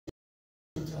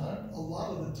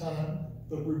lot of the time,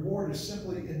 the reward is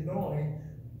simply in knowing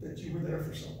that you were there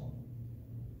for someone.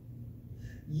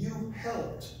 You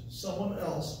helped someone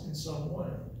else in some way.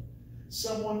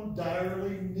 Someone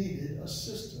direly needed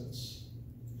assistance.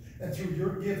 And through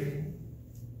your giving,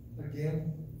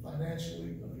 again,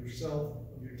 financially, of yourself,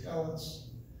 of your talents,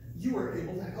 you were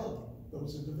able to help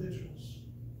those individuals.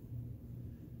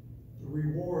 The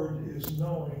reward is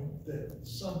knowing that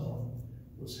someone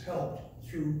was helped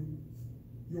through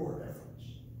your efforts.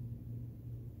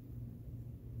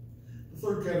 The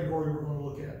third category we're going to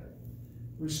look at,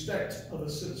 respect of a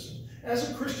citizen. As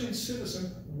a Christian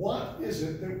citizen, what is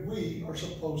it that we are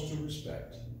supposed to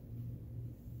respect?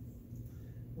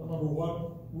 Well, number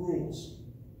one, rules.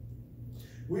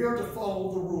 We are to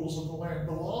follow the rules of the land,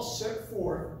 the laws set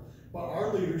forth by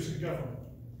our leaders in government.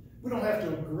 We don't have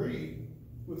to agree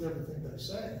with everything they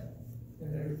say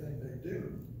and everything they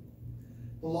do.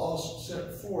 The laws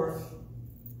set forth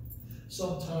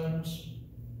sometimes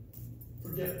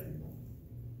forget people.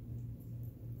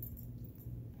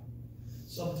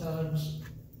 Sometimes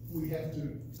we have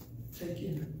to take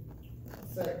into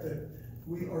effect that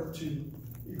we are to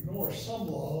ignore some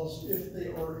laws if they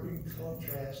are in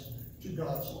contrast to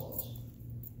God's laws.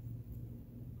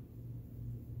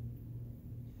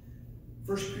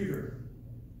 1 Peter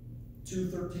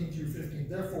 2:13 through 15.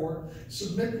 Therefore,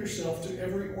 submit yourself to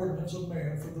every ordinance of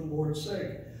man for the Lord's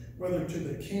sake, whether to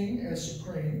the king as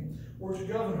supreme, or to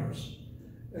governors,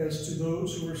 as to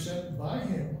those who are sent by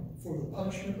him for the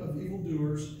punishment of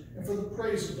evildoers and for the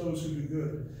praise of those who do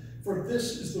good. For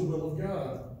this is the will of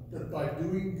God, that by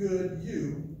doing good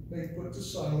you may put to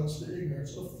silence the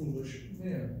ignorance of foolish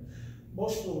men.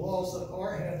 Most of the laws that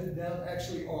are handed down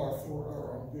actually are for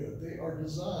our own good. They are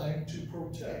designed to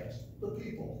protect the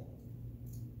people.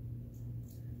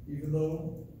 Even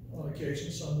though on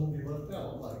occasion some will be left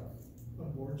out, like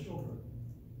unborn children.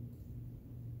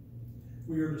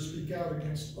 We are to speak out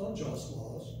against unjust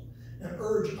laws and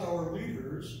urge our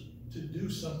leaders to do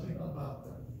something about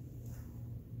them.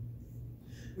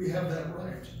 We have that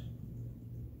right.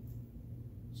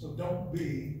 So don't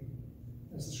be,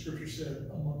 as the scripture said,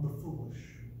 among the foolish.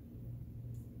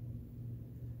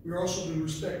 We are also to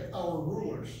respect our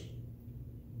rulers.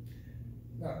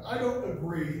 Now, I don't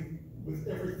agree with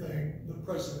everything the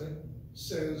president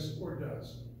says or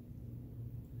does.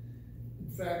 In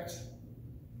fact,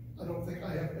 I don't think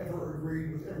I have ever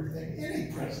agreed with everything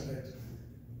any president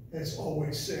has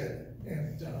always said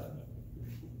and done.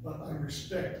 But I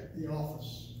respect the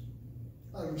office.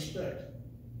 I respect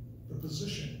the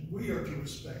position. We are to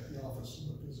respect the office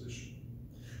and the position.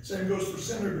 Same goes for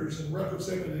senators and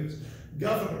representatives,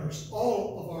 governors,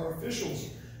 all of our officials.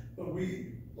 But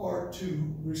we are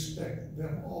to respect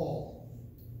them all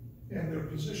and their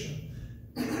position.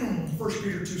 1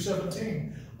 Peter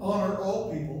 2:17, honor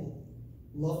all people,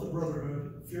 love the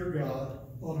brotherhood, fear God,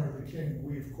 honor the king.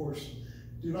 We, of course,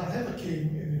 do not have a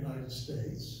king in the United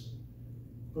States,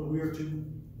 but we are to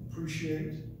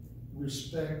appreciate,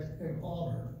 respect, and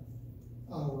honor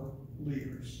our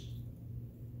leaders.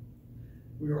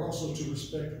 We are also to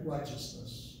respect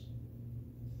righteousness.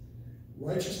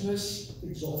 Righteousness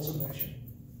exalts a nation.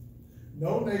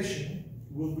 No nation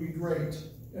will be great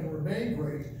and remain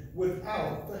great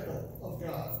without the help of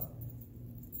God.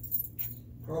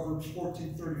 Proverbs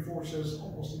 14:34 says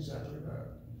almost exactly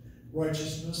that.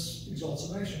 Righteousness exalts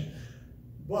a nation,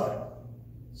 but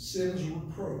sin is a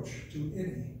reproach to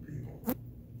any people.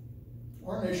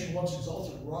 Our nation once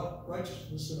exalted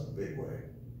righteousness in a big way.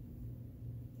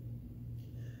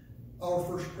 Our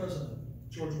first president,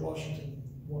 George Washington,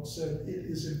 once said, "It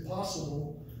is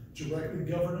impossible to rightly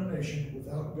govern a nation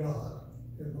without God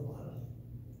in the Bible."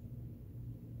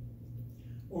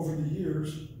 Over the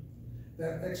years,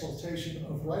 that exaltation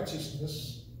of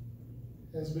righteousness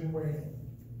has been waning.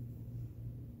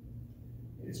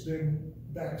 It's been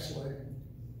backsliding.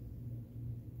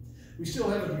 We still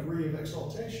have a degree of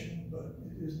exaltation, but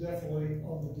it is definitely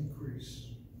on the decrease.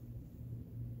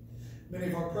 Many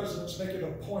of our presidents make it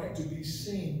a point to be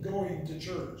seen going to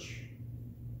church,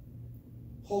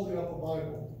 holding up a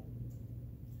Bible,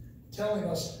 telling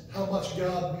us how much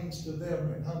God means to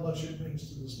them and how much it means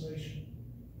to this nation.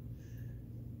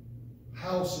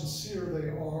 How sincere they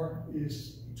are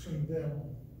is between them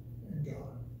and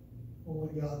God.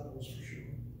 Only God knows for sure.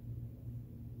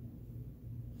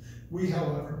 We,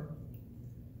 however,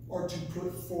 are to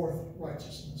put forth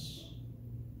righteousness.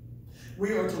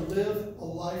 We are to live a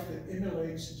life that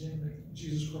emulates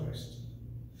Jesus Christ.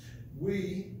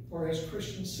 We are, as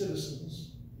Christian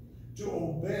citizens, to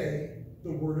obey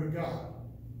the Word of God.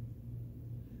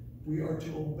 We are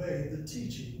to obey the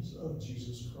teachings of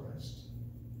Jesus Christ.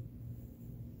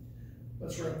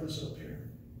 Let's wrap this up here.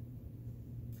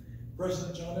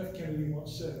 President John F. Kennedy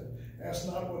once said, "Ask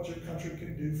not what your country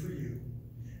can do for you.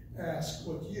 Ask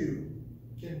what you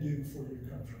can do for your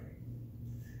country."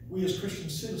 We as Christian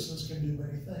citizens can do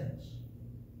many things.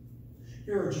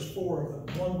 Here are just 4 of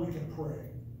them. One, we can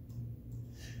pray.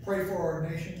 Pray for our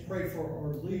nation, pray for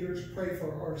our leaders, pray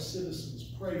for our citizens,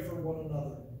 pray for one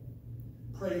another.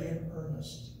 Pray in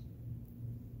earnest.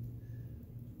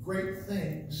 Great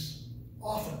things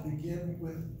often begin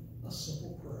with a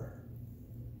simple prayer.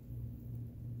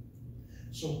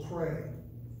 So pray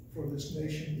for this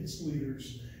nation, its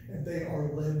leaders, and they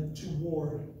are led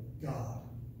toward God.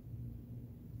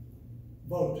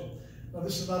 Vote. Now,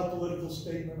 this is not a political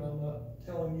statement. I'm not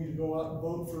telling you to go out and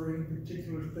vote for any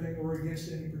particular thing or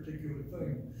against any particular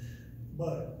thing.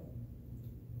 But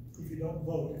if you don't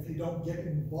vote, if you don't get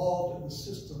involved in the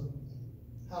system,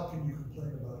 how can you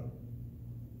complain about it?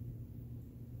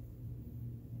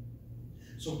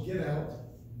 So get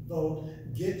out, vote,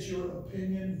 get your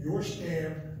opinion, your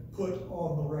stand put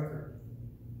on the record.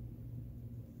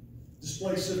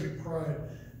 Display civic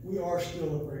pride. We are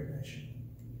still a great nation.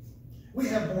 We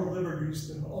have more liberties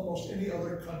than almost any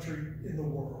other country in the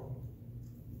world.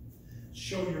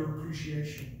 Show your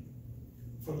appreciation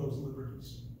for those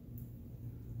liberties.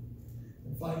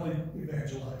 And finally,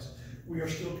 evangelize. We are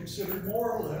still considered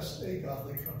more or less a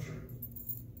godly country.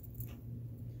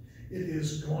 It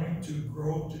is going to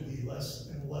grow to be less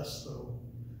and less, though,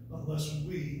 unless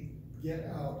we get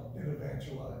out and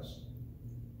evangelize.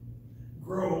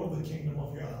 Grow the kingdom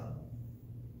of God.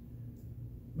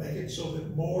 Make it so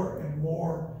that more and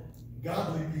more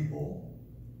godly people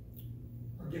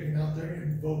are getting out there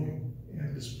and voting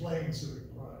and displaying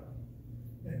civic pride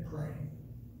and praying.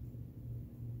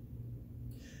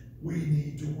 We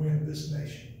need to win this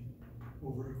nation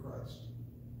over to Christ.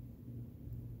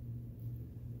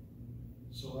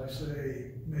 So I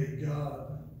say, may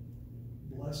God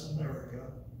bless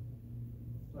America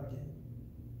again.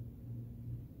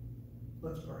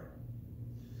 Let's pray.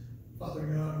 Father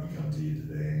God, we come to you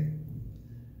today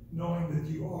knowing that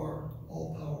you are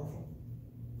all-powerful.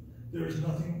 There is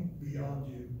nothing beyond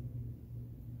you.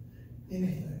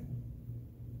 Anything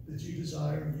that you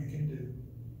desire, you can do.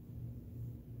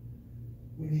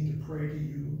 We need to pray to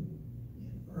you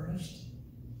in earnest.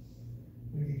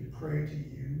 We need to pray to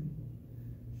you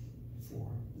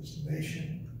for this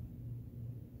nation,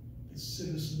 the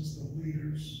citizens, the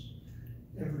leaders,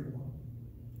 everyone.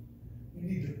 We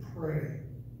need to pray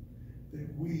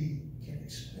that we can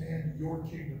expand your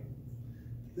kingdom.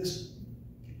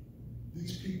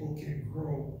 These people can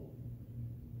grow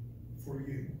for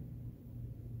you,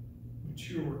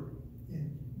 mature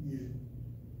in you,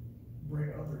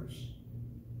 bring others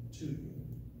to you.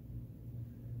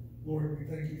 Lord, we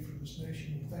thank you for this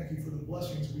nation. We thank you for the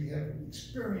blessings we have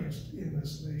experienced in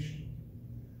this nation.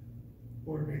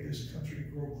 Lord, may this country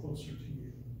grow closer to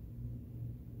you.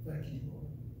 Thank you, Lord.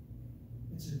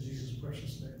 It's in Jesus'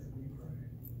 precious name.